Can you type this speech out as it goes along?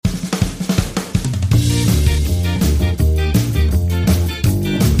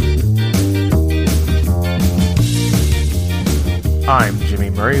I'm Jimmy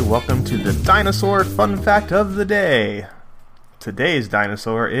Murray. Welcome to the Dinosaur Fun Fact of the Day. Today's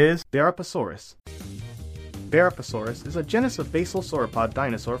dinosaur is Barapasaurus. Barapasaurus is a genus of basal sauropod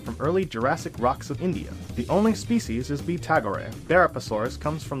dinosaur from early Jurassic rocks of India. The only species is B. tagore. Barapasaurus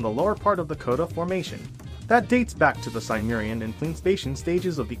comes from the lower part of the Coda Formation. That dates back to the Silurian and Pleistocean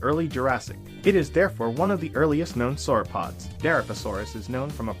stages of the early Jurassic. It is therefore one of the earliest known sauropods. Barapasaurus is known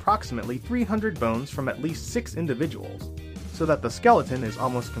from approximately 300 bones from at least 6 individuals, so that the skeleton is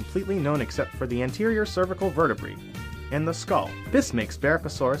almost completely known except for the anterior cervical vertebrae and the skull. This makes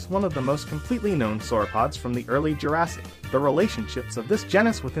Barapasaurus one of the most completely known sauropods from the early Jurassic. The relationships of this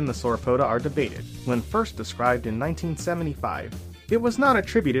genus within the sauropoda are debated. When first described in 1975, it was not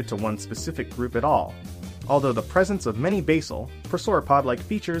attributed to one specific group at all, although the presence of many basal, prosauropod-like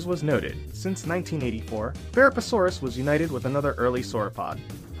features was noted. Since 1984, Barapasaurus was united with another early sauropod,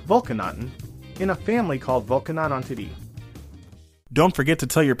 Vulcanodon, in a family called Vulcanodontidae. Don't forget to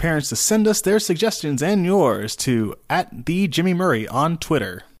tell your parents to send us their suggestions and yours to @TheJimmyMurray on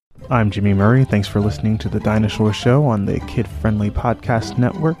Twitter. I'm Jimmy Murray. Thanks for listening to The Dinosaur Show on the Kid-Friendly Podcast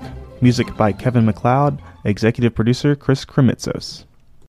Network. Music by Kevin MacLeod. Executive producer Chris Kremitzos.